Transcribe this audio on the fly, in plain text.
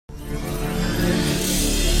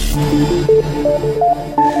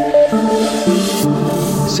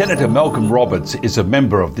Senator Malcolm Roberts is a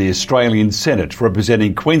member of the Australian Senate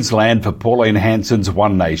representing Queensland for Pauline Hanson's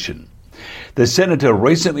One Nation. The Senator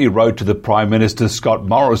recently wrote to the Prime Minister Scott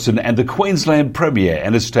Morrison and the Queensland Premier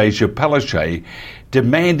Anastasia Palaszczuk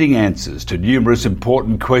demanding answers to numerous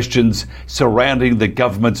important questions surrounding the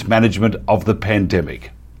government's management of the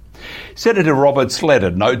pandemic. Senator Roberts'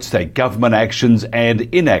 letter notes that government actions and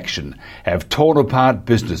inaction have torn apart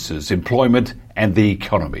businesses, employment and the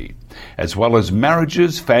economy, as well as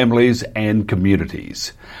marriages, families and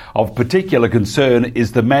communities. Of particular concern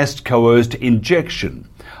is the mass coerced injection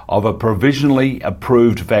of a provisionally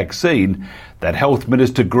approved vaccine that Health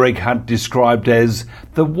Minister Greg Hunt described as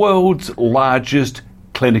the world's largest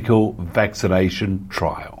clinical vaccination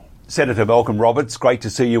trial. Senator Malcolm Roberts, great to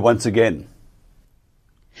see you once again.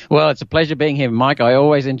 Well, it's a pleasure being here, Mike. I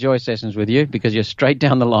always enjoy sessions with you because you're straight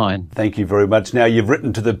down the line. Thank you very much. Now, you've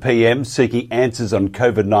written to the PM seeking answers on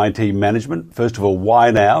COVID-19 management. First of all, why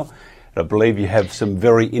now? I believe you have some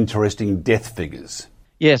very interesting death figures.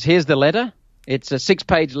 Yes, here's the letter. It's a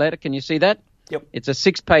 6-page letter. Can you see that? Yep. It's a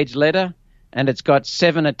 6-page letter and it's got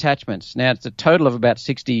 7 attachments. Now, it's a total of about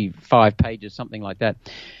 65 pages, something like that.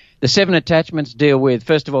 The 7 attachments deal with,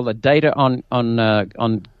 first of all, the data on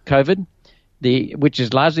COVID, which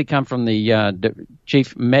has largely come from the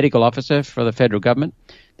Chief Medical Officer for the federal government.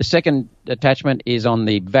 The second attachment is on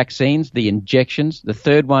the vaccines, the injections. The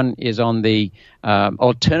third one is on the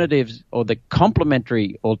alternatives or the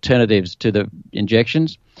complementary alternatives to the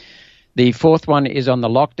injections. The fourth one is on the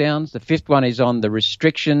lockdowns. The fifth one is on the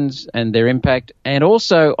restrictions and their impact, and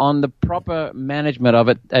also on the proper management of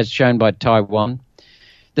it as shown by Taiwan.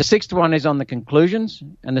 The sixth one is on the conclusions,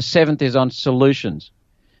 and the seventh is on solutions.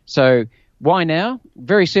 So why now?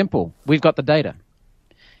 Very simple. We've got the data.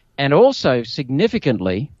 And also,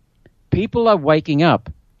 significantly, people are waking up.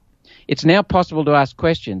 It's now possible to ask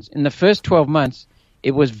questions. In the first 12 months,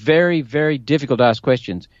 it was very, very difficult to ask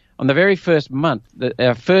questions. On the very first month,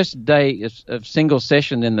 our first day of single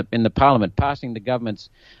session in the Parliament, passing the government's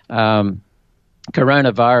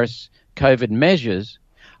coronavirus COVID measures,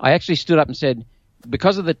 I actually stood up and said,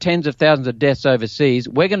 because of the tens of thousands of deaths overseas,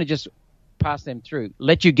 we're going to just pass them through,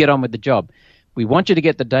 let you get on with the job. We want you to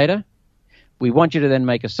get the data. We want you to then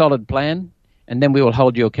make a solid plan, and then we will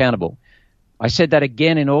hold you accountable. I said that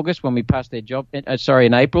again in August when we passed their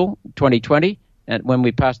in April 2020, and when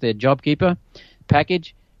we passed their JobKeeper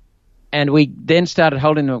package. And we then started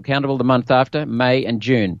holding them accountable the month after, May and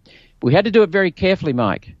June. We had to do it very carefully,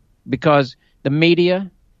 Mike, because the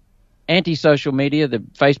media, anti-social media, the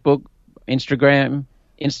Facebook, Instagram,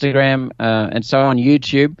 and so on,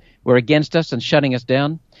 YouTube, were against us and shutting us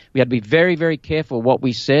down. We had to be very, very careful what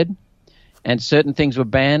we said, and certain things were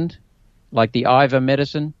banned, like the Iver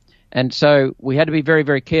medicine. And so we had to be very,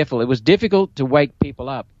 very careful. It was difficult to wake people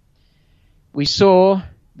up. We saw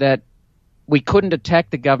that we couldn't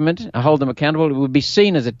attack the government and hold them accountable. It would be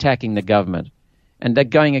seen as attacking the government, and they're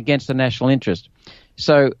going against the national interest.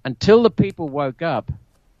 So until the people woke up,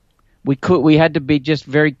 we had to be just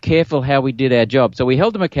very careful how we did our job. So we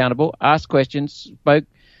held them accountable, asked questions, spoke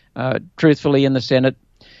truthfully in the Senate,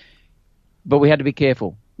 but we had to be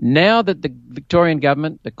careful. Now that the Victorian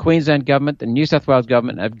government, the Queensland government, the New South Wales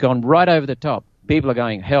government have gone right over the top, people are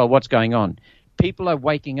going, hell, what's going on? People are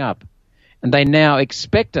waking up, and they now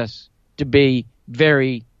expect us to be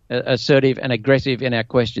very assertive and aggressive in our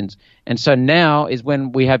questions. And so now is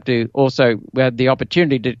when we have the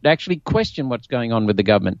opportunity to actually question what's going on with the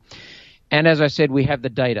government. And as I said, we have the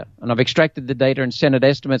data, and I've extracted the data in Senate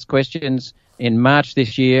estimates questions in March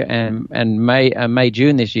this year and May,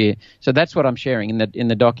 June this year. So that's what I'm sharing in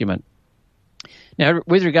the document. Now,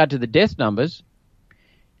 with regard to the death numbers,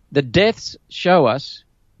 the deaths show us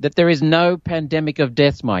that there is no pandemic of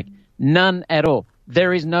deaths, Mike. None at all.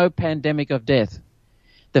 There is no pandemic of death.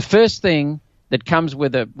 The first thing that comes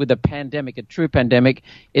with a pandemic, a true pandemic,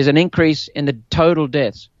 is an increase in the total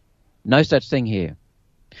deaths. No such thing here.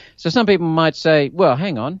 So some people might say, well,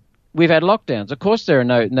 hang on, we've had lockdowns. Of course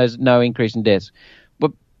there's no increase in deaths.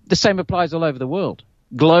 But the same applies all over the world.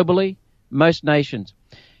 Globally, most nations.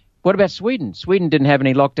 What about Sweden? Sweden didn't have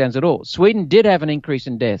any lockdowns at all. Sweden did have an increase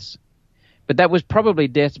in deaths. But that was probably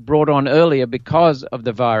deaths brought on earlier because of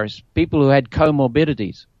the virus, people who had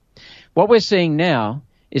comorbidities. What we're seeing now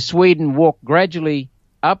is Sweden walk gradually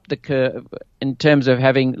up the curve in terms of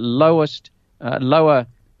having lower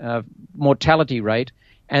mortality rate,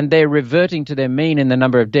 and they're reverting to their mean in the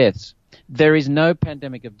number of deaths. There is no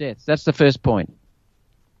pandemic of deaths. That's the first point.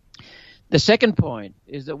 The second point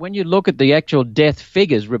is that when you look at the actual death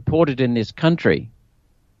figures reported in this country,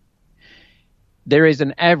 there is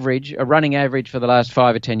an average, a running average for the last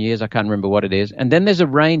 5 or 10 years. I can't remember what it is. And then there's a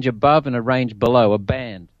range above and a range below, a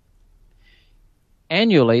band.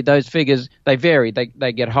 Annually, those figures, they vary.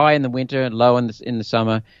 They get high in the winter and low in the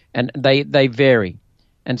summer, and they vary.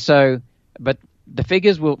 And so, but the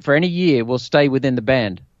figures will, for any year, will stay within the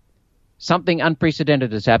band. Something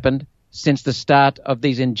unprecedented has happened since the start of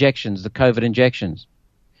these injections, the COVID injections.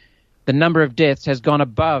 The number of deaths has gone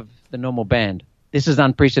above the normal band. This is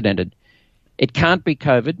unprecedented. It can't be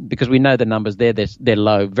COVID because we know the numbers there, they're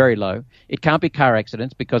low, very low. It can't be car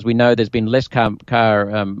accidents because we know there's been less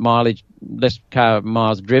car mileage, less car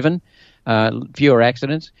miles driven, fewer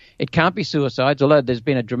accidents. It can't be suicides, although there's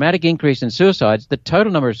been a dramatic increase in suicides. The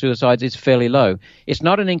total number of suicides is fairly low. It's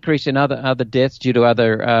not an increase in other deaths due to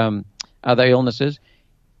other illnesses.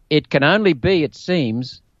 It can only be, it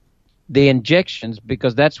seems, the injections,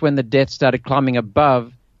 because that's when the deaths started climbing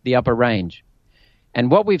above the upper range.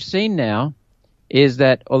 And what we've seen now is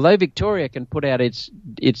that although Victoria can put out its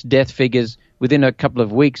death figures within a couple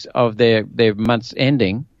of weeks of their month's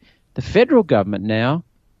ending, the federal government now,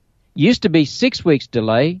 used to be 6 weeks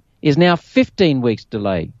delay, is now 15 weeks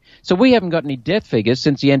delay. So we haven't got any death figures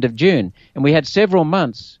since the end of June. And we had several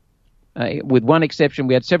months, with one exception,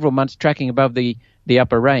 we had several months tracking above the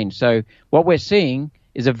upper range. So what we're seeing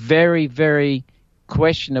is a very, very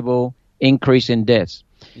questionable increase in deaths.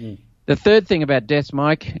 Mm. The third thing about deaths,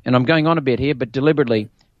 Mike, and I'm going on a bit here, but deliberately,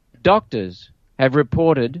 doctors have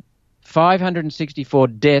reported 564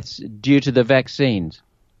 deaths due to the vaccines.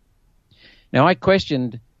 Now, I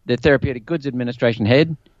questioned the Therapeutic Goods Administration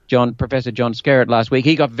head, Professor John Skerritt, last week.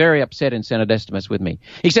 He got very upset in Senate estimates with me.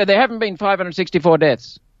 He said there haven't been 564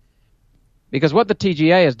 deaths. Because what the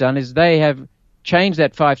TGA has done is they have changed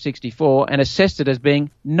that 564 and assessed it as being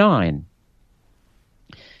 9.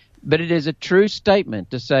 But it is a true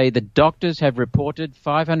statement to say that doctors have reported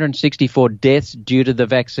 564 deaths due to the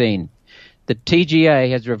vaccine. The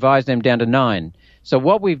TGA has revised them down to 9. So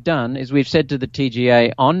what we've done is we've said to the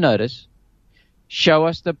TGA on notice, show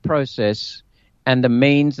us the process and the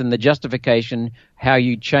means and the justification how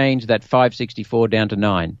you change that 564 down to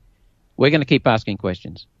 9. We're going to keep asking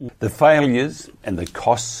questions. The failures and the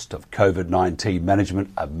cost of COVID-19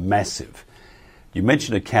 management are massive. You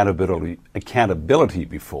mentioned accountability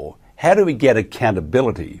before. How do we get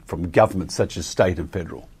accountability from governments such as state and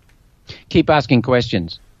federal? Keep asking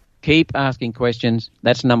questions. Keep asking questions.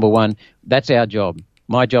 That's number one. That's our job.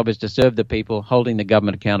 My job is to serve the people, holding the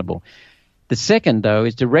government accountable. The second, though,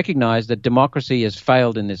 is to recognize that democracy has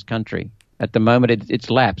failed in this country. At the moment, it's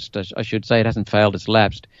lapsed. I should say it hasn't failed, it's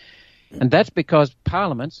lapsed. And that's because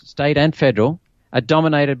parliaments, state and federal, are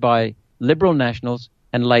dominated by Liberal Nationals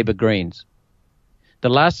and Labor Greens. The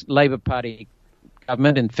last Labor Party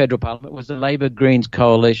government in federal parliament was the Labor Greens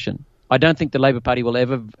coalition. I don't think the Labor Party will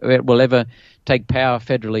ever take power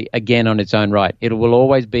federally again on its own right. It will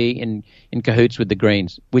always be in cahoots with the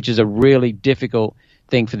Greens, which is a really difficult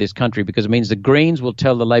thing for this country because it means the Greens will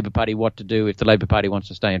tell the Labor Party what to do if the Labor Party wants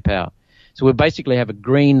to stay in power. So we'll basically have a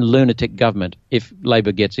green lunatic government if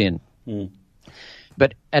Labor gets in. Mm.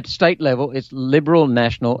 But at state level, it's Liberal,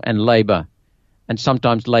 National and Labor, and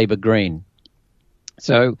sometimes Labor Green.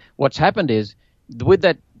 So what's happened is, with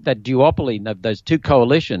that duopoly of those two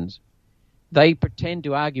coalitions, they pretend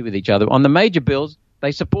to argue with each other. On the major bills,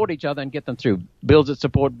 they support each other and get them through. Bills that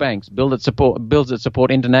support banks, bills that support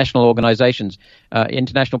international organizations,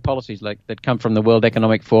 international policies like that come from the World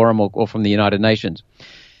Economic Forum or from the United Nations.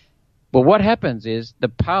 But what happens is the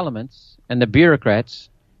parliaments and the bureaucrats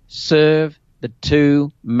serve the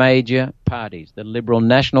two major parties, the Liberal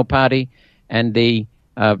National Party and the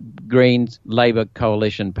Greens Labor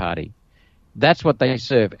Coalition Party. That's what they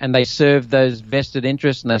serve. And they serve those vested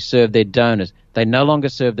interests and they serve their donors. They no longer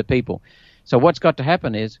serve the people. So what's got to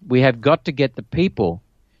happen is we have got to get the people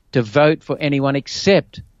to vote for anyone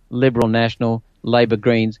except Liberal National, Labor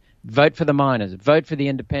Greens, vote for the miners, vote for the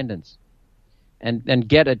independents, and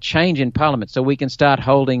get a change in Parliament so we can start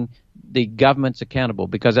holding the governments accountable.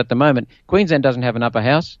 Because at the moment, Queensland doesn't have an upper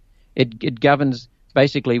house. It governs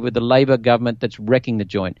basically with the Labor government that's wrecking the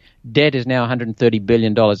joint. Debt is now $130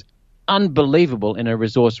 billion. Unbelievable in a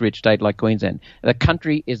resource-rich state like Queensland. The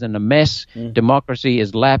country is in a mess. Democracy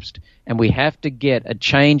is lapsed. And we have to get a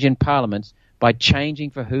change in parliaments by changing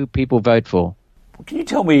for who people vote for. Can you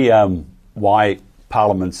tell me why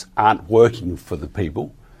parliaments aren't working for the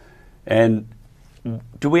people? And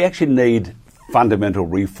do we actually need fundamental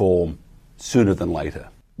reform sooner than later?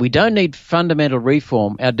 We don't need fundamental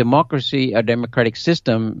reform. Our democracy, our democratic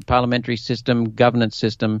system, parliamentary system, governance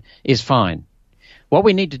system is fine. What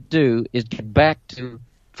we need to do is get back to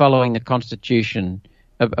following the Constitution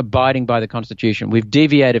abiding by the Constitution. We've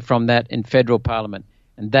deviated from that in federal parliament,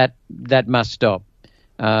 and that must stop.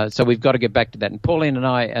 So we've got to get back to that. And Pauline and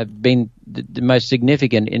I have been the most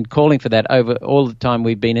significant in calling for that over all the time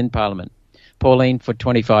we've been in parliament. Pauline for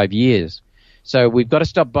 25 years. So we've got to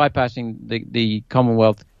stop bypassing the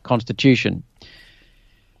Commonwealth Constitution.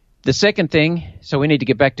 The second thing, so we need to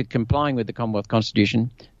get back to complying with the Commonwealth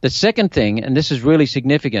Constitution. The second thing, and this is really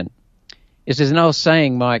significant, is there's an old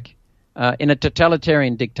saying, Mike, in a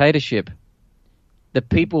totalitarian dictatorship, the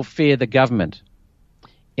people fear the government.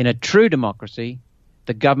 In a true democracy,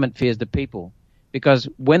 the government fears the people. Because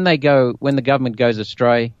when the government goes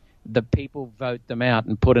astray, the people vote them out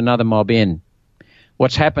and put another mob in.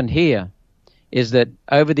 What's happened here is that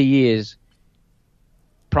over the years,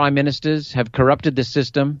 prime ministers have corrupted the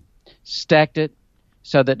system, stacked it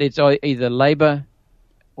so that it's either Labor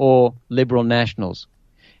or Liberal Nationals.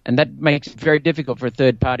 And that makes it very difficult for a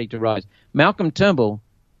third party to rise. Malcolm Turnbull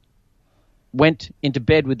went into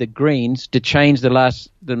bed with the Greens to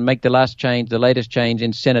make the latest change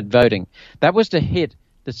in Senate voting. That was to hit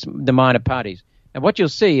the minor parties. And what you'll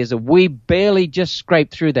see is that we barely just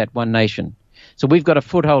scraped through that One Nation. So we've got a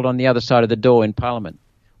foothold on the other side of the door in Parliament.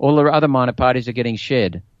 All the other minor parties are getting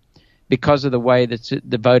shed because of the way that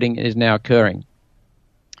the voting is now occurring.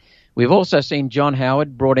 We've also seen John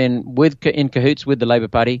Howard brought in cahoots with the Labor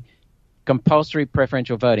Party, compulsory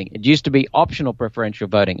preferential voting. It used to be optional preferential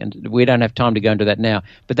voting, and we don't have time to go into that now.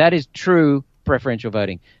 But that is true preferential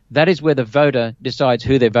voting. That is where the voter decides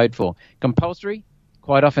who they vote for. Compulsory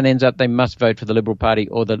quite often ends up they must vote for the Liberal Party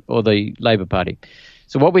or the Labor Party.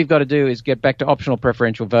 So what we've got to do is get back to optional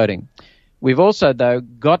preferential voting. We've also, though,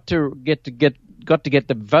 got to get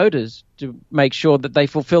the voters to make sure that they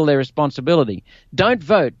fulfill their responsibility. Don't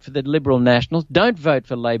vote for the Liberal Nationals. Don't vote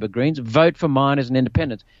for Labor Greens. Vote for minors and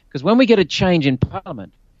independents. Because when we get a change in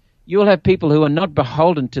Parliament, you'll have people who are not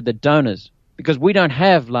beholden to the donors, because we don't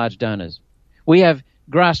have large donors. We have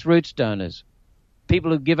grassroots donors,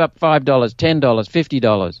 people who give up $5, $10,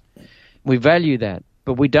 $50. We value that,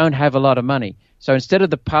 but we don't have a lot of money. So instead of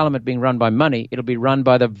the Parliament being run by money, it'll be run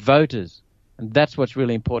by the voters. And that's what's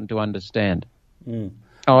really important to understand. Mm.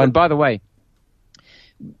 Oh, and by the way,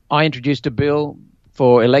 I introduced a bill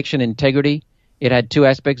for election integrity. It had two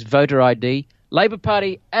aspects, voter ID. Labor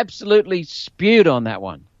Party absolutely spewed on that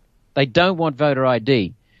one. They don't want voter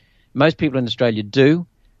ID. Most people in Australia do.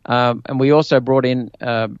 And we also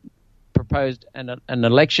proposed an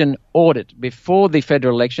election audit before the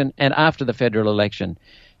federal election and after the federal election.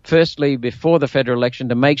 Firstly, before the federal election,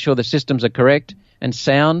 to make sure the systems are correct and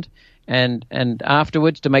sound, and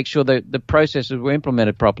afterwards to make sure that the processes were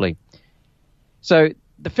implemented properly. So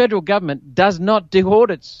the federal government does not do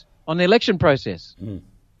audits on the election process. Mm.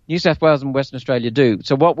 New South Wales and Western Australia do.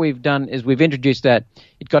 So what we've done is we've introduced that.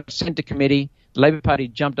 It got sent to committee. The Labor Party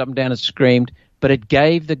jumped up and down and screamed, but it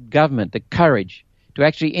gave the government the courage to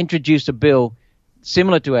actually introduce a bill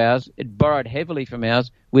similar to ours. It borrowed heavily from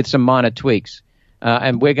ours with some minor tweaks.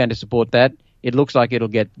 And we're going to support that. It looks like it'll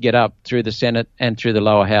get up through the Senate and through the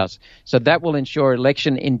lower house. So that will ensure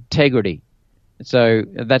election integrity. So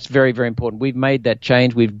that's very, very important. We've made that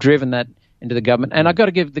change. We've driven that into the government. And I've got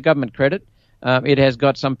to give the government credit. It has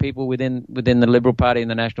got some people within the Liberal Party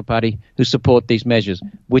and the National Party who support these measures,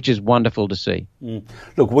 which is wonderful to see. Mm.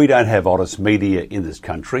 Look, we don't have honest media in this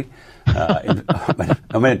country. I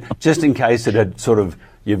mean, just in case it had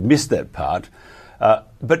you've missed that part.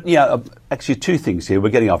 But actually two things here. We're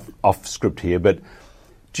getting off script here, but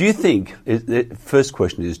do you think, the first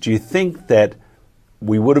question is, do you think that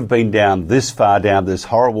we would have been down this far down this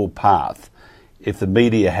horrible path if the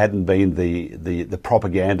media hadn't been the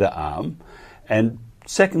propaganda arm? And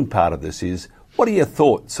second part of this is, what are your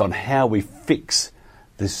thoughts on how we fix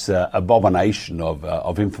this abomination of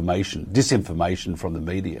disinformation from the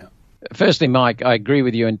media? Firstly, Mike, I agree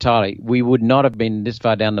with you entirely. We would not have been this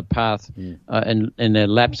far down the path in a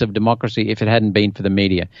lapse of democracy if it hadn't been for the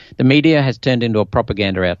media. The media has turned into a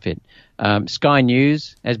propaganda outfit. Sky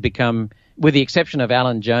News has become, with the exception of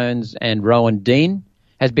Alan Jones and Rowan Dean,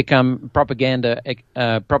 has become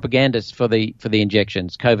propagandists for the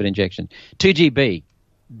injections, COVID injections. 2GB,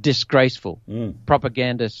 disgraceful,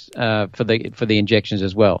 propagandists for the injections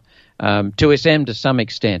as well. 2SM to some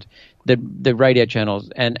extent. The radio channels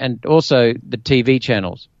and also the TV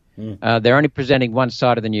channels. They're only presenting one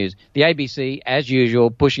side of the news. The ABC, as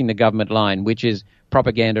usual, pushing the government line, which is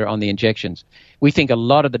propaganda on the injections. We think a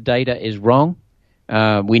lot of the data is wrong.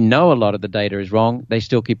 We know a lot of the data is wrong. They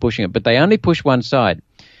still keep pushing it, but they only push one side.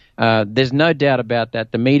 There's no doubt about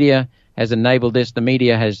that. The media has enabled this. The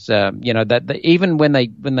media has, even when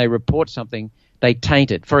they report something, They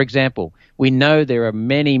taint it. For example, we know there are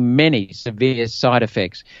many, many severe side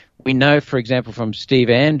effects. We know, for example, from Steve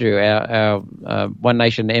Andrew, our One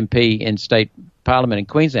Nation MP in State Parliament in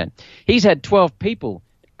Queensland, he's had 12 people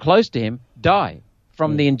close to him die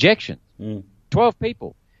from the injection. 12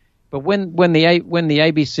 people. But when the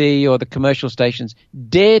ABC or the commercial stations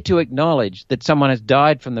dare to acknowledge that someone has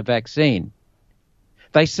died from the vaccine,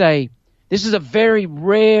 they say, this is a very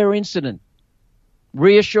rare incident,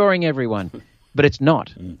 reassuring everyone. But it's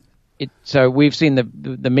not. So we've seen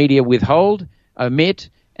the media withhold, omit,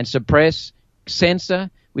 and suppress, censor.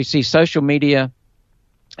 We see social media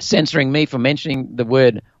censoring me for mentioning the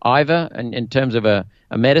word Iver in terms of a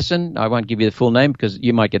medicine. I won't give you the full name because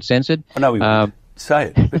you might get censored. I know we won't.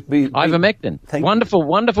 Say it. Ivermectin. Wonderful,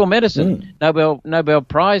 wonderful medicine. Nobel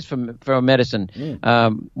Prize for medicine.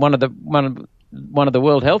 One of the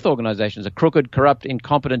World Health Organizations, a crooked, corrupt,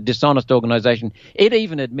 incompetent, dishonest organization. It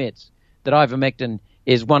even admits that ivermectin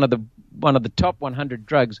is one of the top 100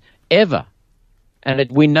 drugs ever.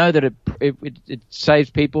 And we know that it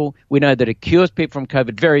saves people. We know that it cures people from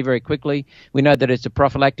COVID very, very quickly. We know that it's a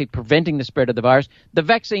prophylactic, preventing the spread of the virus. The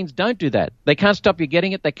vaccines don't do that. They can't stop you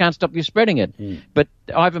getting it. They can't stop you spreading it. But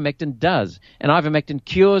ivermectin does. And ivermectin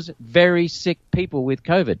cures very sick people with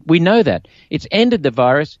COVID. We know that. It's ended the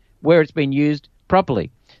virus where it's been used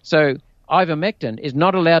properly. So ivermectin is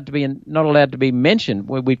not allowed to be mentioned.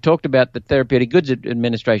 We've talked about the Therapeutic Goods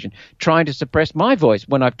Administration trying to suppress my voice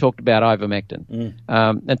when I've talked about ivermectin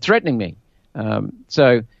and threatening me.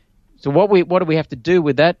 So what do we have to do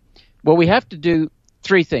with that? Well, we have to do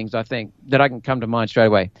three things, I think, that I can come to mind straight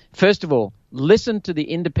away. First of all, listen to the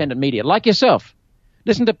independent media, like yourself.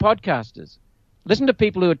 Listen to podcasters. Listen to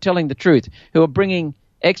people who are telling the truth, who are bringing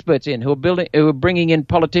experts in, who are bringing in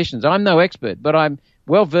politicians. I'm no expert, but I'm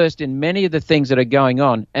well versed in many of the things that are going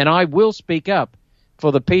on, and I will speak up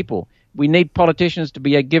for the people. We need politicians to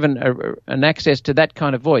be given an access to that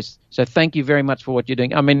kind of voice. So thank you very much for what you're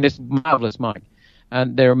doing. I mean, it's marvelous, Mike.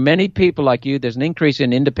 And there are many people like you. There's an increase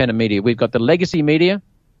in independent media. We've got the legacy media,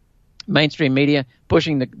 mainstream media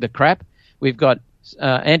pushing the crap. We've got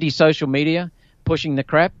anti-social media pushing the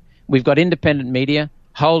crap. We've got independent media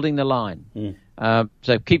holding the line.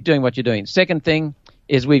 So keep doing what you're doing. Second thing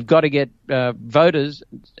is we've got to get voters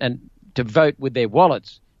and to vote with their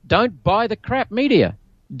wallets. Don't buy the crap media.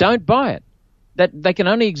 Don't buy it. That they can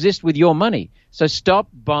only exist with your money. So stop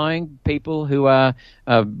buying people who are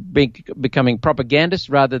becoming propagandists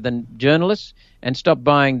rather than journalists, and stop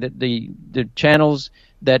buying the channels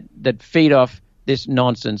that feed off this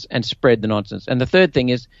nonsense and spread the nonsense. And the third thing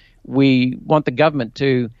is we want the government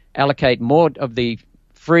to allocate more of the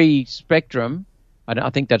free spectrum, I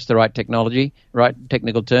think that's the right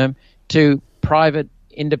technical term, to private,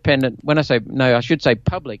 independent, I should say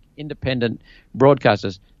public, independent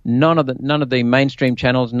broadcasters. None of the mainstream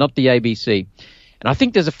channels, not the ABC. And I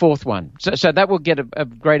think there's a fourth one. So that will get a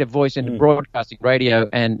greater voice into broadcasting, radio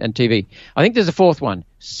and TV. I think there's a fourth one.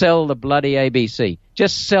 Sell the bloody ABC.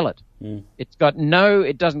 Just sell it.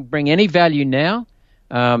 It doesn't bring any value now.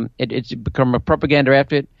 It's become a propaganda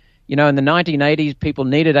outfit. You know, in the 1980s, people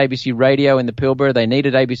needed ABC radio in the Pilbara. They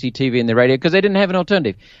needed ABC TV in the radio because they didn't have an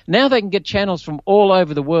alternative. Now they can get channels from all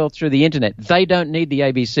over the world through the internet. They don't need the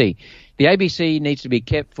ABC. The ABC needs to be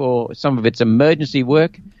kept for some of its emergency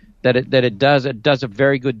work that it does. It does a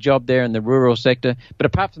very good job there in the rural sector. But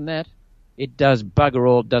apart from that, it does bugger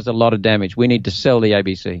all, does a lot of damage. We need to sell the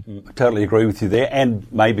ABC. I totally agree with you there. And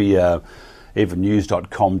maybe even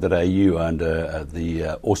news.com.au under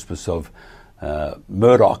the auspice of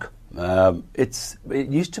Murdoch. It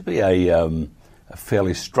used to be a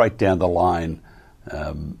fairly straight down the line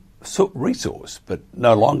resource, but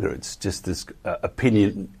no longer. It's just this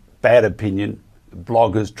bad opinion.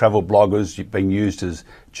 Bloggers, travel bloggers, being used as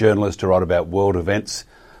journalists to write about world events,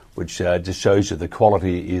 which just shows you the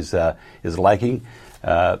quality is lacking.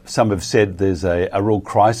 Some have said there's a real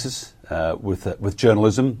crisis with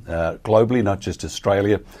journalism globally, not just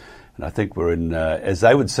Australia. And I think we're in, as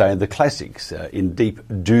they would say, in the classics, in deep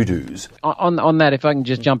doo-doos. On that, if I can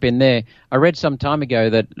just jump in there, I read some time ago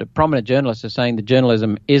that prominent journalists are saying that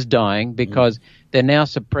journalism is dying because they're now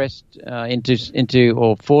suppressed into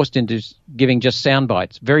or forced into giving just sound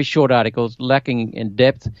bites, very short articles, lacking in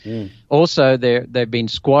depth. Also, they've been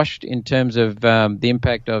squashed in terms of the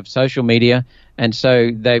impact of social media, and so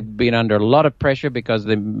they've been under a lot of pressure because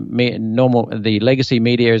the legacy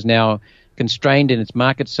media is now constrained in its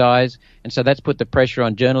market size, and so that's put the pressure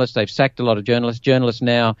on journalists. They've sacked a lot of journalists. Journalists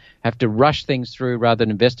now have to rush things through rather than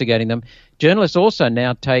investigating them. Journalists also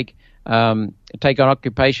now take on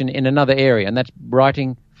occupation in another area, and that's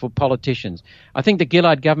writing for politicians. I think the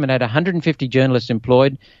Gillard government had 150 journalists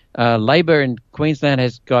employed. Labor in Queensland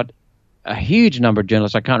has got a huge number of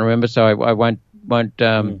journalists. I can't remember, so I won't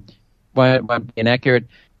be inaccurate.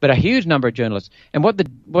 But a huge number of journalists. And what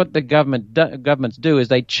the governments do is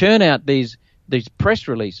they churn out these press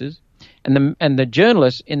releases, and the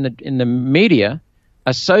journalists in the media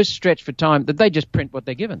are so stretched for time that they just print what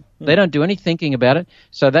they're given. They don't do any thinking about it.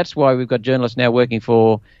 So that's why we've got journalists now working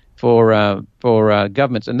for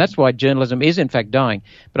governments, and that's why journalism is in fact dying.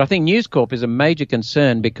 But I think News Corp is a major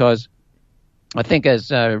concern because I think as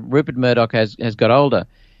Rupert Murdoch has got older,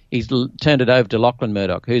 he's turned it over to Lachlan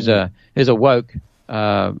Murdoch, who's a woke.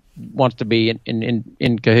 Wants to be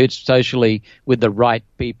in cahoots socially with the right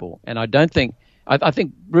people. And I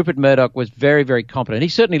think Rupert Murdoch was very, very competent. He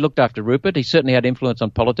certainly looked after Rupert. He certainly had influence on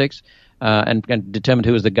politics and determined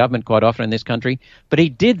who was the government quite often in this country. But he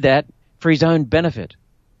did that for his own benefit.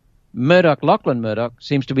 Lachlan Murdoch,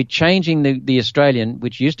 seems to be changing the Australian,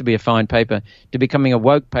 which used to be a fine paper, to becoming a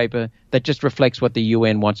woke paper that just reflects what the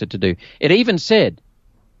UN wants it to do. It even said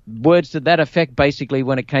words to that effect, basically,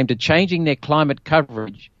 when it came to changing their climate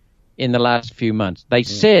coverage in the last few months. They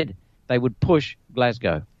said they would push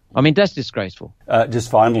Glasgow. I mean, that's disgraceful. Just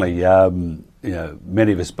finally,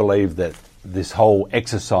 many of us believe that this whole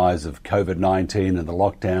exercise of COVID-19 and the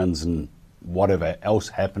lockdowns and whatever else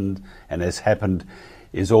happened and has happened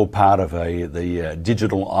is all part of the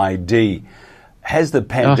digital ID. Has the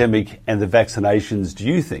pandemic and the vaccinations, do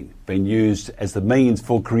you think, been used as the means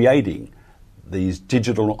for creating these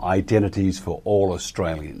digital identities for all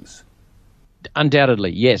Australians?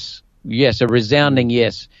 Undoubtedly, yes. Yes, a resounding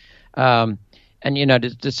yes. And,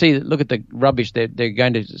 look at the rubbish they're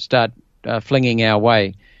going to start flinging our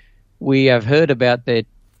way. We have heard about this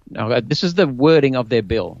is the wording of their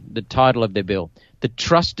bill, the title of their bill, the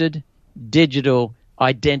Trusted Digital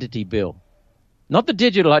Identity Bill. Not the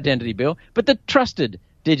Digital Identity Bill, but the Trusted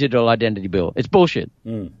Digital Identity Bill. It's bullshit.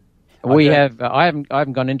 I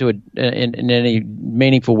haven't gone into it in any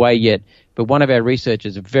meaningful way yet, but one of our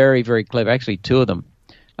researchers, very, very clever, actually two of them,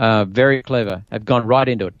 very clever, have gone right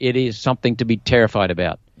into it. It is something to be terrified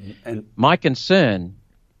about. And my concern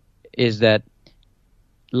is that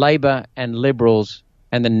Labor and Liberals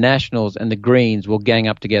and the Nationals and the Greens will gang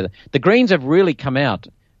up together. The Greens have really come out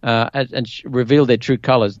and revealed their true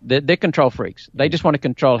colours. They're control freaks. They just want to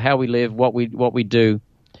control how we live, what we do,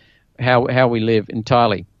 how we live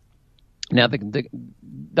entirely. Now,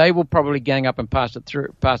 they will probably gang up and pass it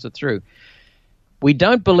through. We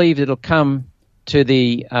don't believe it'll come to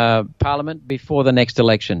the Parliament before the next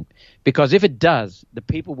election, because if it does, the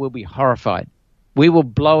people will be horrified. We will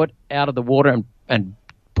blow it out of the water and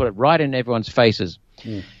put it right in everyone's faces.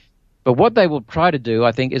 But what they will try to do,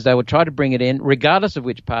 I think, is they will try to bring it in, regardless of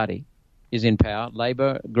which party is in power,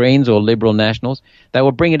 Labor, Greens or Liberal Nationals. They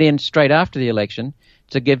will bring it in straight after the election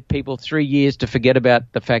to give people 3 years to forget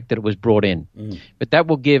about the fact that it was brought in. But that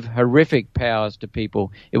will give horrific powers to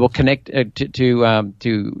people. It will connect to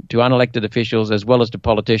unelected officials as well as to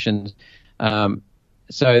politicians.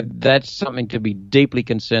 So that's something to be deeply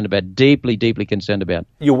concerned about, deeply, deeply concerned about.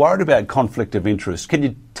 You're worried about conflict of interest. Can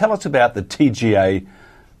you tell us about the TGA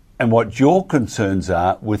and what your concerns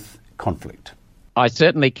are with conflict? I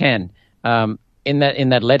certainly can. In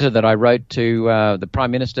that letter that I wrote to the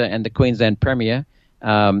Prime Minister and the Queensland Premier,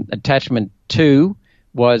 attachment 2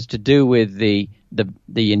 was to do with the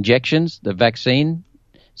injections, the vaccine,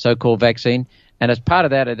 so-called vaccine. And as part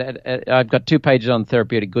of that, I've got 2 pages on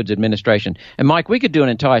Therapeutic Goods Administration. And Mike, we could do an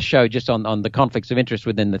entire show just on the conflicts of interest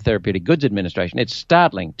within the Therapeutic Goods Administration. It's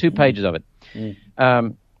startling, 2 pages of it.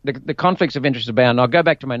 The conflicts of interest abound. I'll go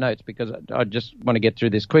back to my notes because I just want to get through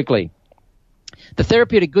this quickly. The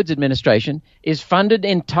Therapeutic Goods Administration is funded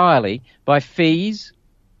entirely by fees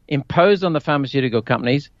imposed on the pharmaceutical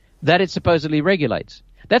companies that it supposedly regulates.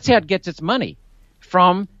 That's how it gets its money,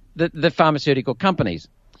 from the pharmaceutical companies.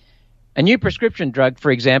 A new prescription drug,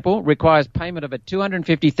 for example, requires payment of a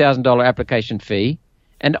 $250,000 application fee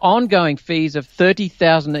and ongoing fees of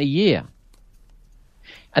 $30,000 a year.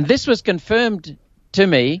 And this was confirmed to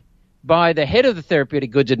me by the head of the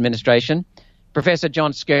Therapeutic Goods Administration, Professor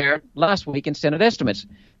John Skerritt, last week in Senate estimates.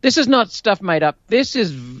 This is not stuff made up. This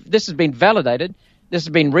has been validated. This has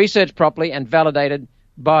been researched properly and validated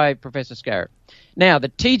by Professor Skerritt. Now, the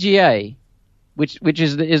TGA, which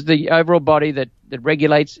is the overall body that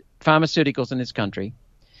regulates pharmaceuticals in this country,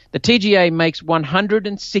 the TGA makes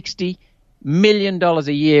 $160 million a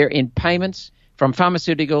year in payments from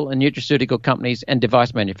pharmaceutical and nutraceutical companies and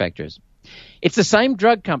device manufacturers. It's the same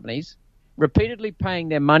drug companies repeatedly paying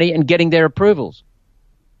their money and getting their approvals.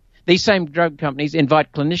 These same drug companies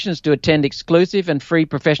invite clinicians to attend exclusive and free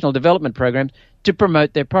professional development programs to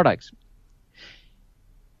promote their products.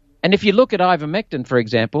 And if you look at ivermectin, for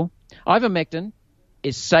example, ivermectin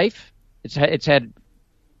is safe. It's had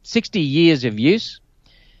 60 years of use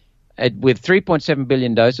with 3.7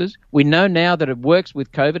 billion doses. We know now that it works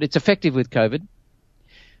with COVID. It's effective with COVID.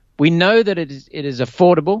 We know that it is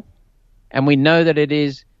affordable, and we know that it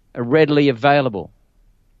is readily available.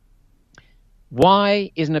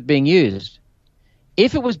 Why isn't it being used?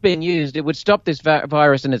 If it was being used, it would stop this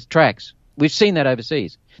virus in its tracks. We've seen that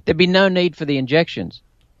overseas. There'd be no need for the injections.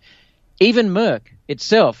 Even Merck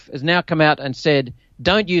itself has now come out and said,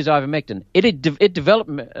 don't use ivermectin. It developed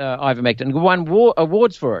ivermectin and won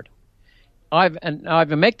awards for it.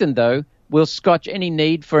 Ivermectin, though, will scotch any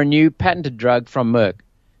need for a new patented drug from Merck.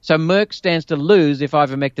 So Merck stands to lose if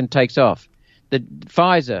ivermectin takes off. The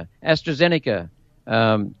Pfizer, AstraZeneca,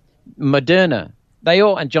 Moderna,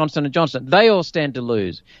 and Johnson & Johnson, they all stand to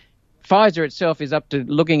lose. Pfizer itself is up to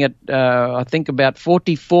looking at, I think, about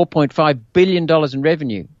 $44.5 billion in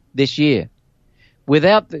revenue this year.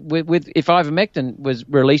 If ivermectin was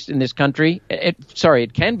released in this country,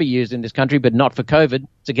 it can be used in this country, but not for COVID.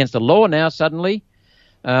 It's against the law now, suddenly,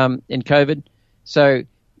 in COVID. So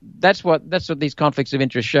that's what these conflicts of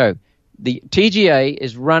interest show. The TGA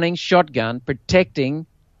is running shotgun, protecting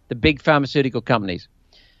the big pharmaceutical companies.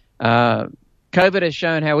 COVID has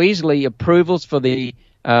shown how easily approvals for the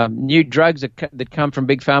new drugs that come from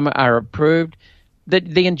Big Pharma are approved.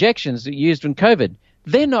 The injections used in COVID,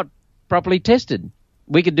 they're not properly tested.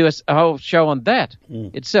 We could do a whole show on that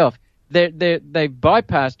itself. They've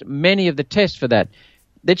bypassed many of the tests for that.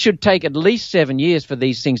 That should take at least 7 years for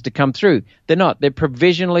these things to come through. They're not. They're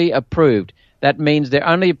provisionally approved. That means they're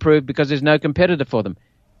only approved because there's no competitor for them.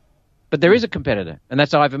 But there is a competitor, and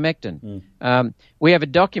that's ivermectin. We have a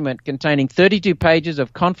document containing 32 pages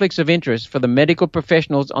of conflicts of interest for the medical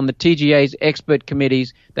professionals on the TGA's expert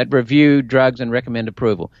committees that review drugs and recommend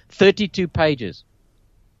approval. 32 pages.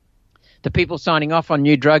 The people signing off on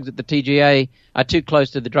new drugs at the TGA are too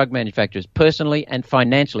close to the drug manufacturers, personally and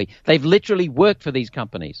financially. They've literally worked for these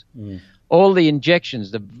companies. All the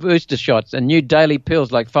injections, the booster shots, and new daily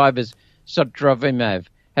pills like Pfizer's Sotrovimab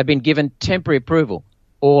have been given temporary approval.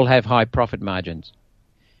 All have high profit margins.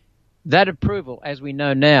 That approval, as we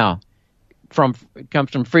know now,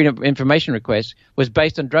 comes from Freedom of Information requests, was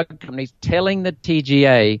based on drug companies telling the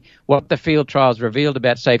TGA what the field trials revealed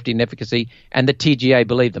about safety and efficacy, and the TGA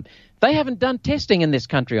believed them. They haven't done testing in this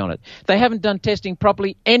country on it. They haven't done testing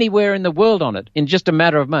properly anywhere in the world on it. In just a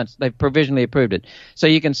matter of months, they've provisionally approved it. So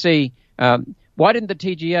you can see, why didn't the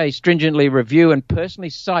TGA stringently review and personally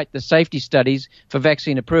cite the safety studies for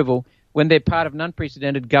vaccine approval when they're part of an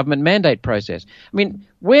unprecedented government mandate process? I mean,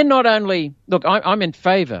 we're not only... Look, I'm in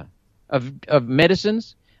favor of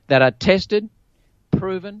medicines that are tested,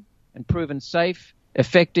 proven safe,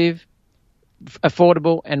 effective,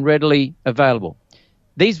 affordable, and readily available.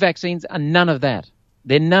 These vaccines are none of that.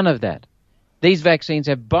 They're none of that. These vaccines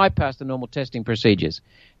have bypassed the normal testing procedures.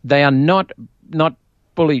 They are not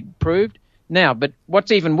fully proved now. But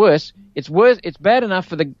what's even worse, it's bad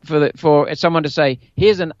enough for someone to say,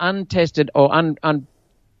 here's an untested or only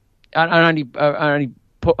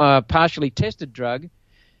partially tested drug,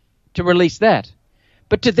 to release that.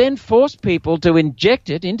 But to then force people to inject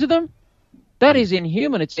it into them, that is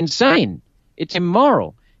inhuman. It's insane. It's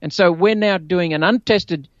immoral. And so we're now doing an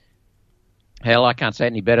untested... Hell, I can't say it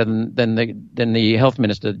any better than the health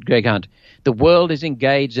minister, Greg Hunt. The world is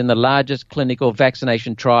engaged in the largest clinical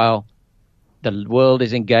vaccination trial. The world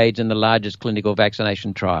is engaged in the largest clinical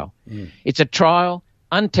vaccination trial. It's a trial,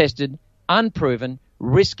 untested, unproven,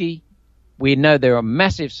 risky. We know there are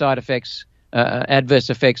massive side effects, adverse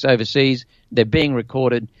effects overseas. They're being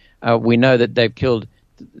recorded. We know that they've killed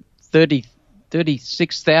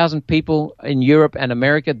 36,000 people in Europe and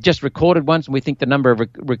America, just recorded ones, and we think the number of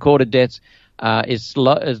recorded deaths is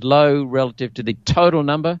low relative to the total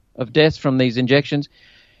number of deaths from these injections.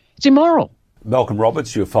 It's immoral. Malcolm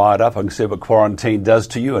Roberts, you're fired up. I can see what quarantine does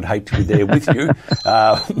to you. I'd hate to be there with you.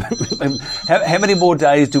 How many more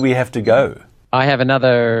days do we have to go? I have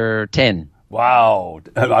another 10. Wow.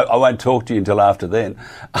 I won't talk to you until after then.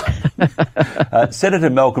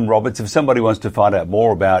 Senator Malcolm Roberts, if somebody wants to find out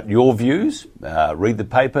more about your views, read the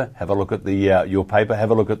paper, have a look at your paper,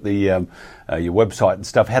 have a look at your website and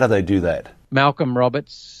stuff, how do they do that? Malcolm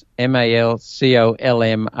Roberts,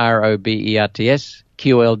 MALCOLMROBERTS,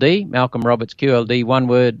 QLD, Malcolm Roberts QLD, one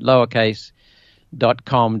word, lowercase,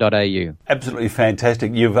 .com.au. Absolutely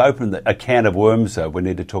fantastic. You've opened a can of worms, we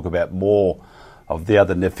need to talk about more of the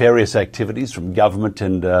other nefarious activities from government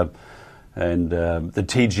and and the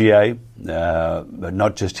TGA,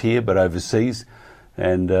 not just here but overseas.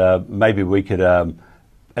 And maybe we could,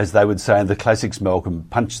 as they would say in the classics, Malcolm,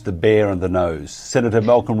 punch the bear in the nose. Senator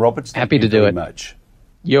Malcolm Roberts, happy to do it. Much.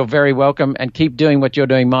 You're very welcome, and keep doing what you're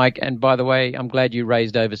doing, Mike. And by the way, I'm glad you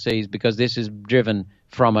raised overseas, because this is driven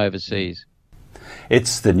from overseas.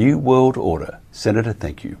 It's the new world order. Senator,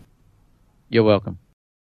 thank you. You're welcome.